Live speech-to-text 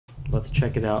Let's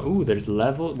check it out. Ooh, there's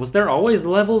level. Was there always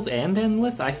levels and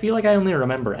endless? I feel like I only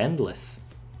remember endless.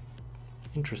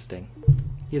 Interesting.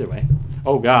 Either way.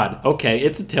 Oh god. Okay,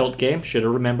 it's a tilt game. Should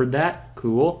have remembered that.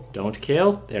 Cool. Don't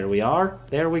kill. There we are.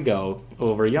 There we go.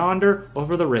 Over yonder.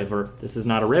 Over the river. This is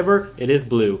not a river. It is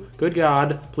blue. Good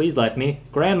god. Please let me.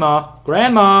 Grandma.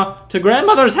 Grandma. To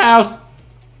grandmother's house.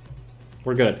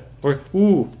 We're good.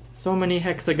 Ooh. So many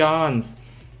hexagons.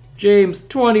 James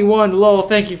 21 lol.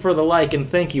 Thank you for the like and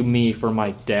thank you me for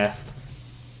my death.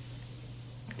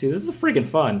 Dude, this is freaking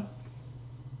fun.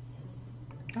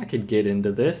 I could get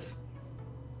into this.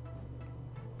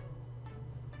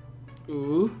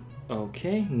 Ooh,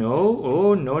 okay, no,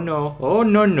 oh, no, no, oh,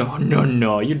 no, no, no,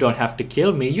 no, you don't have to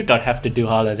kill me, you don't have to do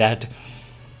all of that.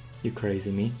 You crazy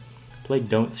me. Play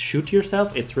Don't Shoot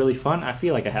Yourself, it's really fun. I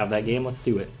feel like I have that game, let's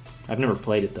do it. I've never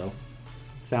played it though.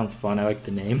 Sounds fun, I like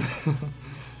the name.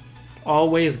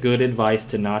 Always good advice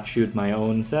to not shoot my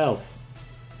own self.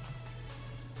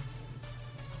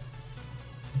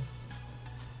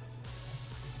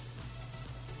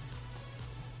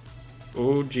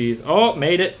 Oh, jeez. Oh,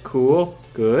 made it. Cool.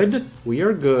 Good. We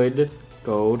are good.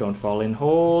 Go. Don't fall in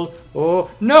hole. Oh,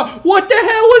 no. What the hell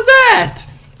was that?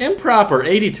 Improper.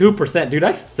 82%. Dude,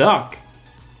 I suck.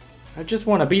 I just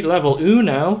want to beat level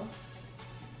uno.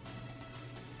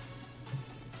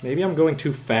 Maybe I'm going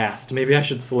too fast. Maybe I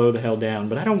should slow the hell down.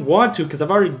 But I don't want to because I've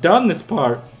already done this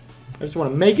part. I just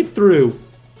want to make it through.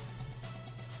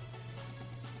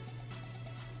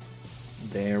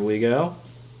 There we go.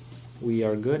 We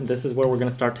are good. This is where we're going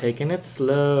to start taking it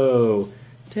slow.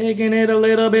 Taking it a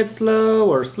little bit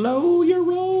slower. Slow your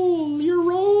roll. You're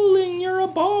rolling. You're a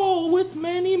ball with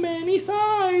many, many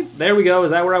sides. There we go. Is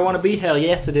that where I want to be? Hell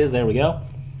yes, it is. There we go.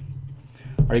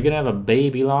 Are you going to have a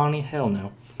baby, Lonnie? Hell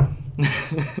no.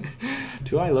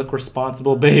 Do I look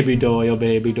responsible? Baby Doyle,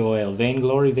 baby Doyle.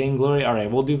 Vainglory, vainglory.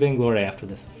 Alright, we'll do vainglory after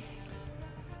this.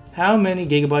 How many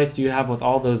gigabytes do you have with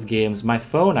all those games? My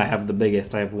phone, I have the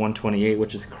biggest. I have 128,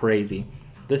 which is crazy.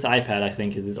 This iPad, I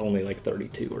think, is only like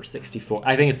 32 or 64.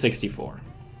 I think it's 64.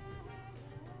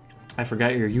 I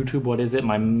forgot your YouTube. What is it?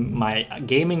 My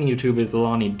gaming YouTube is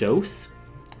LonnieDos,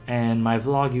 and my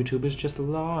vlog YouTube is just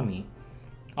Lonnie.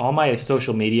 All my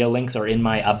social media links are in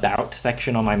my About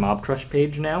section on my Mob Crush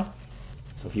page now.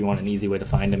 So if you want an easy way to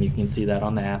find them, you can see that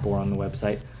on the app or on the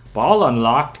website. Ball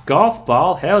unlocked. Golf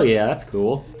ball. Hell yeah, that's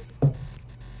cool.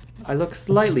 I look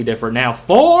slightly different now.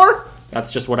 4?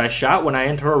 That's just what I shot when I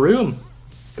enter a room.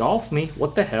 Golf me.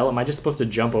 What the hell? Am I just supposed to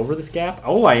jump over this gap?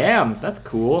 Oh, I am. That's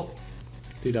cool.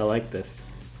 Dude, I like this.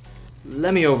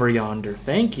 Let me over yonder.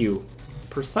 Thank you.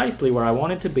 Precisely where I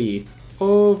wanted to be.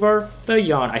 Over the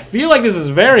yonder. I feel like this is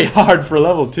very hard for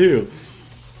level 2.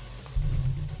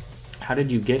 How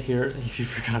did you get here if you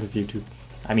forgot his YouTube?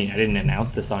 I mean, I didn't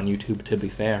announce this on YouTube, to be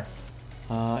fair.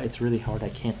 It's really hard. I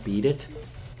can't beat it.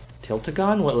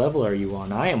 Tiltagon, what level are you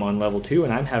on? I am on level 2,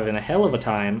 and I'm having a hell of a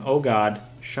time. Oh, God.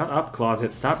 Shut up,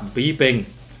 closet. Stop beeping.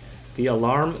 The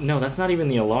alarm? No, that's not even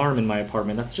the alarm in my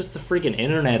apartment. That's just the freaking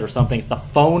internet or something. It's the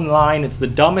phone line. It's the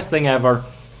dumbest thing ever.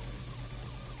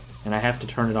 And I have to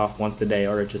turn it off once a day,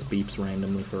 or it just beeps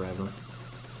randomly forever.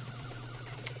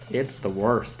 It's the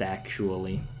worst,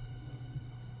 actually.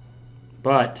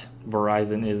 But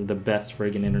Verizon is the best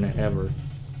friggin' internet ever.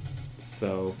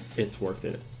 So, it's worth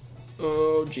it.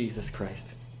 Oh, Jesus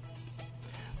Christ.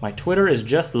 My Twitter is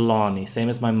just Lonnie, same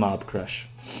as my Mob Crush.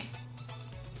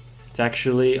 It's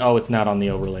actually... Oh, it's not on the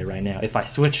overlay right now. If I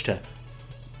switch to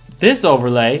this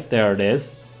overlay, there it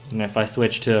is. And if I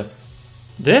switch to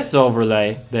this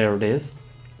overlay, there it is.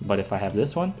 But if I have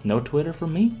this one, no Twitter for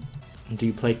me. Do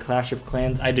you play Clash of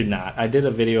Clans? I do not. I did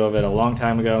a video of it a long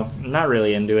time ago. I'm not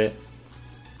really into it.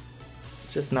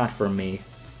 Just not for me.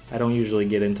 I don't usually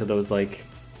get into those, like,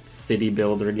 city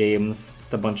builder games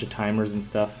with a bunch of timers and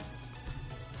stuff.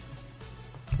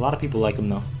 A lot of people like them,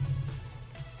 though.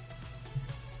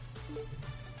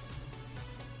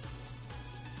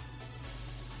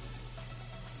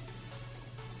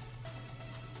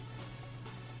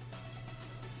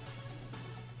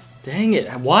 Dang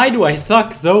it. Why do I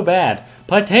suck so bad?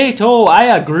 Potato,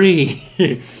 I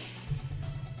agree.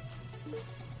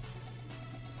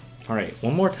 Alright,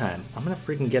 one more time. I'm gonna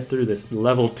freaking get through this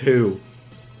level 2.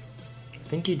 I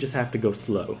think you just have to go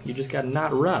slow. You just gotta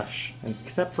not rush.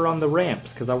 Except for on the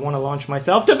ramps, because I want to launch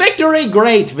myself to victory!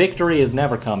 Great! Victory is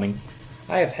never coming.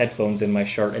 I have headphones in my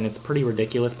shirt, and it's pretty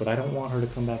ridiculous, but I don't want her to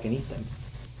come back and eat them.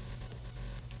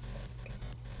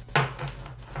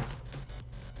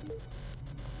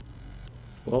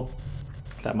 Well,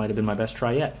 that might have been my best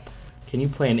try yet. Can you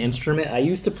play an instrument? I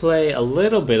used to play a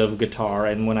little bit of guitar,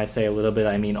 and when I say a little bit,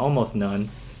 I mean almost none.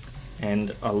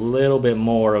 And a little bit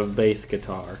more of bass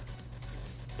guitar.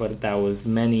 but that was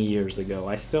many years ago.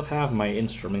 I still have my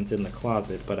instruments in the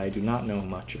closet, but I do not know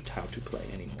much of how to play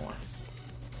anymore.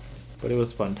 But it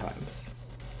was fun times.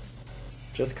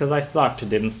 Just because I sucked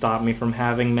didn't stop me from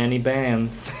having many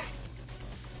bands.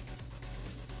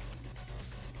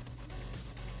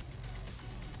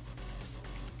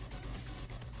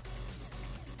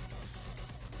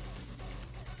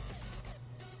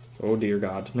 Oh dear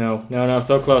God. No, no, no,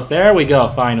 so close. There we go,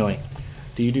 finally.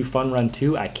 Do you do Fun Run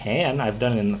 2? I can. I've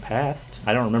done it in the past.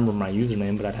 I don't remember my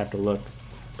username, but I'd have to look.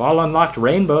 Ball Unlocked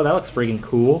Rainbow. That looks freaking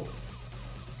cool.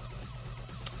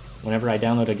 Whenever I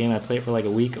download a game, I play it for like a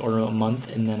week or a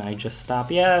month, and then I just stop.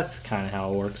 Yeah, that's kind of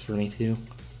how it works for me, too.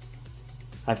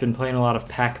 I've been playing a lot of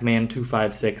Pac-Man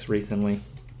 256 recently.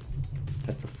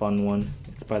 That's a fun one.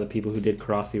 It's by the people who did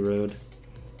Crossy Road.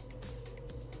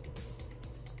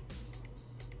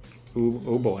 Ooh,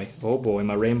 oh boy,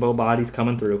 my rainbow body's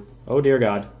coming through. Oh dear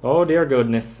God, oh dear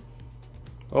goodness.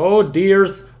 Oh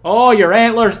dears, oh your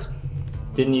antlers!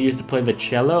 Didn't you used to play the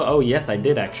cello? Oh yes, I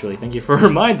did actually, thank you for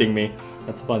reminding me.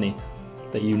 That's funny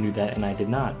that you knew that and I did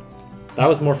not. That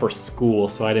was more for school,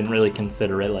 so I didn't really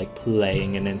consider it like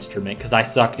playing an instrument, because I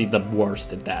sucked the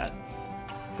worst at that.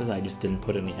 Because I just didn't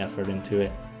put any effort into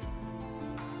it.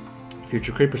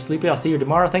 Future Creeper Sleepy, I'll see you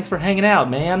tomorrow. Thanks for hanging out,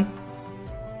 man.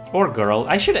 Or girl.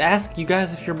 I should ask you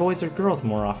guys if you're boys or girls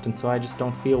more often so I just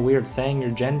don't feel weird saying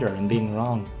your gender and being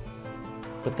wrong.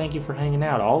 But thank you for hanging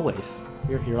out, always.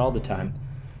 You're here all the time.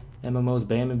 MMO's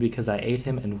banned me because I ate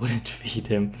him and wouldn't feed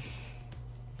him.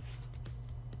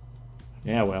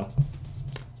 Yeah, well.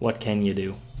 What can you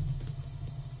do?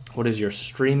 What is your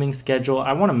streaming schedule?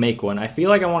 I want to make one. I feel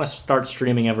like I want to start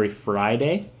streaming every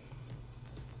Friday.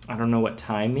 I don't know what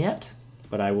time yet,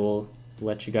 but I will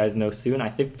let you guys know soon.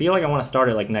 I feel like I want to start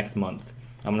it like next month.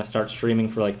 I'm going to start streaming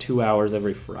for like 2 hours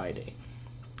every Friday.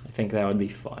 I think that would be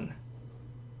fun.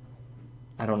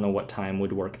 I don't know what time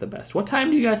would work the best. What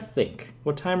time do you guys think?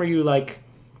 What time are you like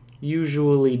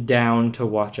usually down to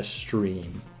watch a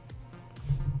stream?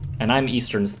 And I'm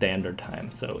Eastern Standard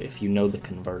Time, so if you know the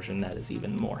conversion, that is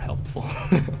even more helpful.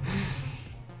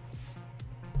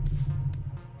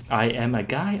 I am a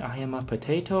guy, I am a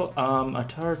potato, a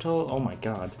turtle, oh my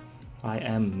God. I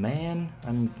am man.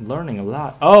 I'm learning a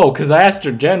lot. Oh, because I asked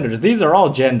your genders. These are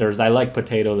all genders. I like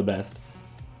potato the best.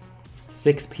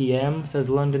 6 p.m. says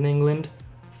London, England.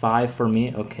 5 for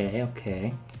me. Okay,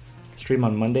 okay. Stream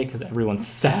on Monday because everyone's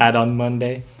sad on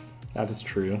Monday. That is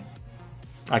true.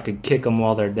 I could kick them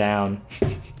while they're down.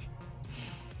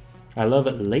 I love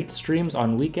it. Late streams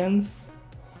on weekends.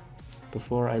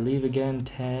 Before I leave again,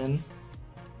 10.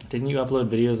 Didn't you upload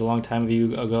videos a long time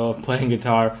ago of playing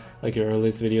guitar? Like your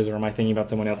earliest videos, or am I thinking about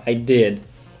someone else? I did.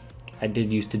 I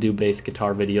did used to do bass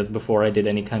guitar videos before I did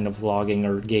any kind of vlogging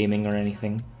or gaming or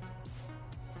anything.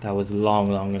 That was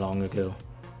long, long, long ago.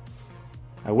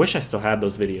 I wish I still had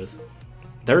those videos.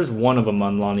 There's one of them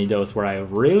on LonnieDos where I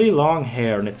have really long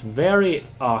hair and it's very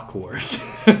awkward.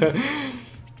 But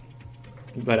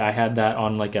I had that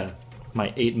on like my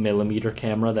 8mm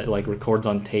camera that like records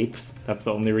on tapes. That's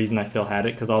the only reason I still had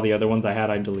it, because all the other ones I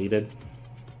had I deleted.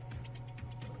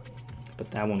 But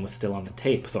that one was still on the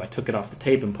tape, so I took it off the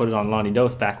tape and put it on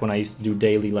LonnieDos back when I used to do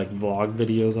daily like vlog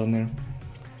videos on there.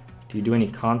 Do you do any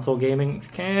console gaming?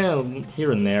 Kind of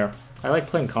here and there. I like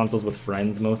playing consoles with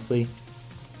friends mostly.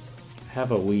 I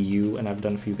have a Wii U and I've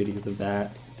done a few videos of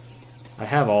that. I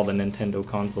have all the Nintendo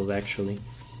consoles actually.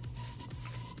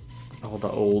 All the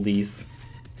oldies.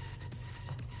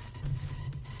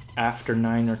 After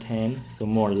 9 or 10, so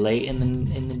more late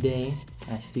in the day.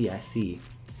 I see.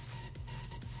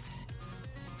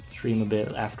 Stream a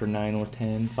bit after 9 or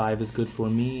 10. 5 is good for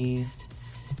me.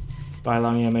 By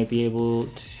Lonnie, I might be able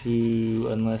to,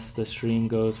 unless the stream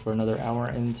goes for another hour,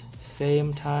 and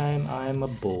same time I'm a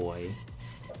boy.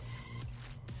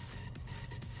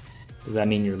 Does that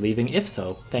mean you're leaving? If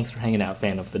so, thanks for hanging out,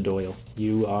 fan of the Doyle.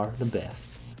 You are the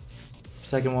best.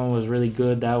 Second one was really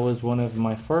good. That was one of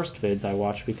my first vids I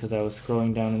watched because I was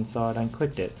scrolling down and saw it and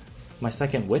clicked it. My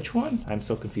second, which one? I'm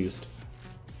so confused.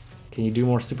 Can you do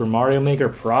more Super Mario Maker?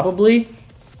 Probably.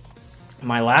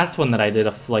 My last one that I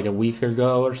did like a week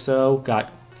ago or so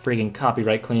got freaking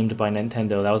copyright claimed by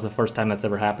Nintendo. That was the first time that's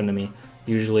ever happened to me.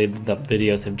 Usually the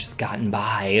videos have just gotten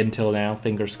by until now,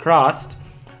 fingers crossed.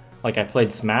 Like I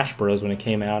played Smash Bros when it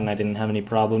came out and I didn't have any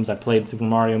problems. I played Super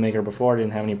Mario Maker before, I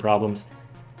didn't have any problems.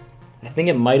 I think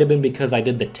it might have been because I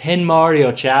did the 10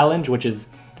 Mario Challenge, which is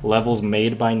levels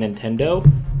made by Nintendo.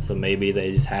 So maybe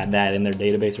they just had that in their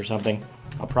database or something.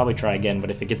 I'll probably try again, but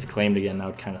if it gets claimed again, that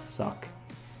would kind of suck.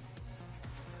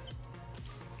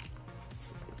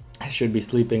 I should be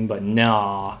sleeping, but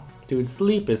nah. Dude,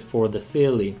 sleep is for the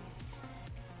silly.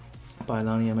 Bye,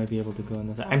 Lonnie. I might be able to go in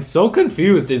this. I'm so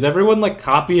confused. Is everyone like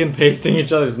copy and pasting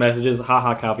each other's messages?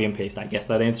 Haha, copy and paste. I guess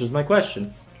that answers my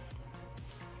question.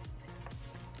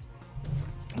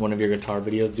 One of your guitar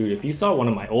videos. Dude, if you saw one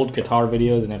of my old guitar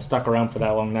videos and have stuck around for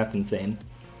that long, that's insane.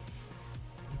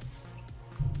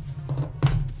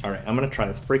 Alright, I'm gonna try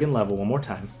this friggin' level one more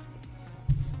time.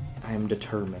 I am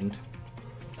determined.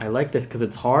 I like this because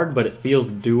it's hard, but it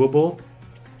feels doable.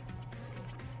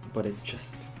 But it's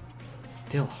just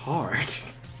still hard.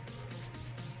 It's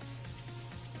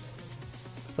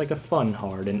like a fun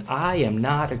hard, and I am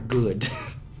not a good.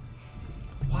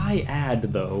 Why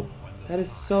add, though? That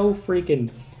is so freaking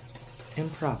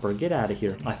improper. Get out of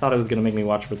here. I thought it was going to make me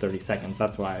watch for 30 seconds.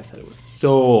 That's why I said it was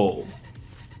so.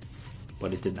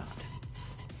 But it did not.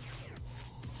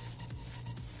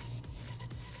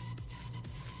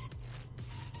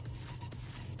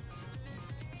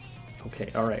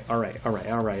 Okay, alright,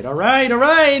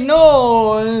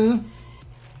 no!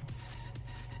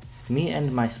 Me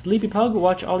and my sleepy pug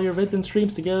watch all your vids and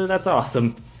streams together, that's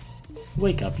awesome.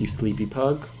 Wake up, you sleepy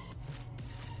pug.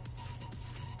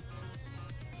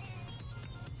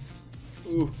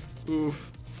 Oof,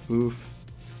 oof, oof.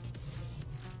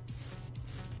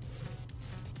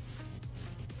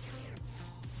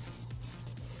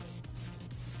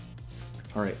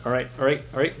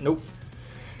 Alright, nope.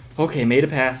 Okay, made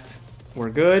it past. We're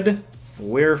good.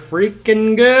 We're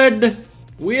freaking good.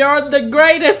 We are the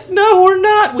greatest. No, we're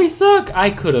not. We suck.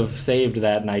 I could have saved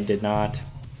that and I did not.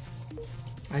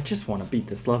 I just want to beat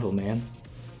this level, man.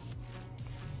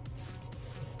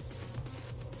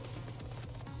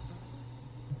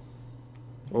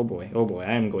 Oh boy,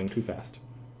 I am going too fast.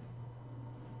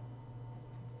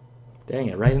 Dang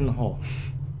it, right in the hole.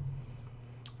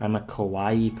 I'm a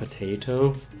kawaii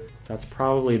potato. That's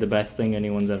probably the best thing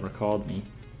anyone's ever called me.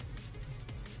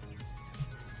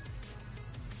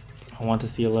 I want to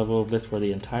see a level of this where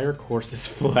the entire course is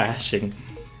flashing.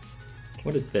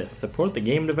 What is this? Support the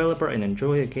game developer and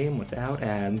enjoy a game without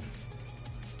ads.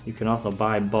 You can also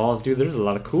buy balls. Dude, there's a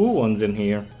lot of cool ones in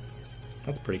here.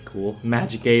 That's pretty cool.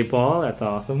 Magic 8 ball, that's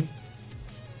awesome.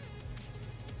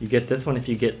 You get this one if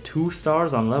you get 2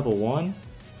 stars on level 1.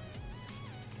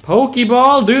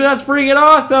 Pokeball, dude, that's freaking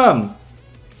awesome!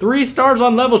 3 stars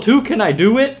on level 2, can I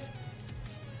do it?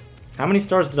 How many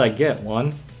stars did I get?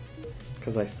 1?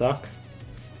 Because I suck.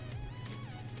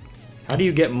 How do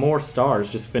you get more stars?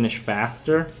 Just finish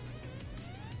faster?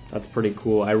 That's pretty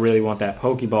cool. I really want that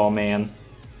Pokeball, man.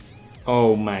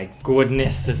 Oh my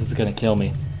goodness, this is gonna kill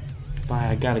me. Bye,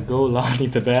 I gotta go, Lonnie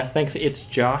the best. Thanks, it's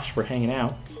Josh, for hanging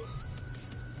out.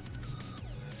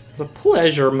 It's a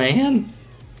pleasure, man.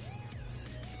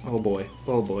 Oh boy,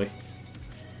 oh boy.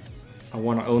 I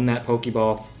want to own that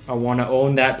Pokeball. I want to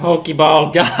own that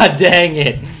Pokeball. God dang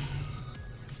it.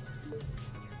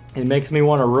 It makes me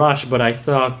want to rush, but I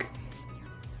suck.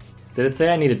 Did it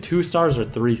say I needed 2 stars or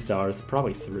 3 stars?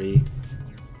 Probably 3.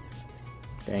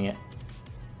 Dang it.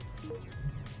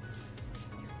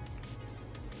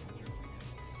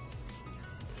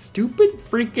 Stupid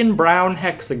freaking brown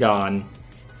hexagon.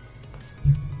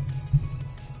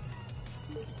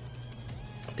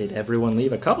 Did everyone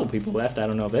leave? A couple people left. I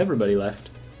don't know if everybody left.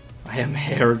 I am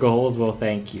hair goals. Well,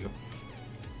 thank you.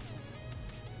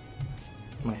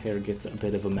 My hair gets a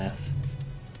bit of a mess.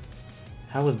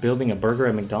 How was building a burger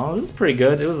at McDonald's? It was pretty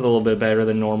good. It was a little bit better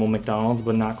than normal McDonald's,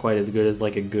 but not quite as good as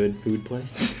like a good food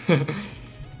place.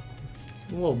 It's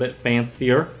a little bit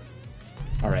fancier.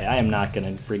 Alright, I am not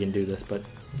gonna freaking do this, but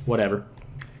whatever.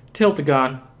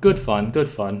 Tiltagon. Good fun, good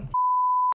fun.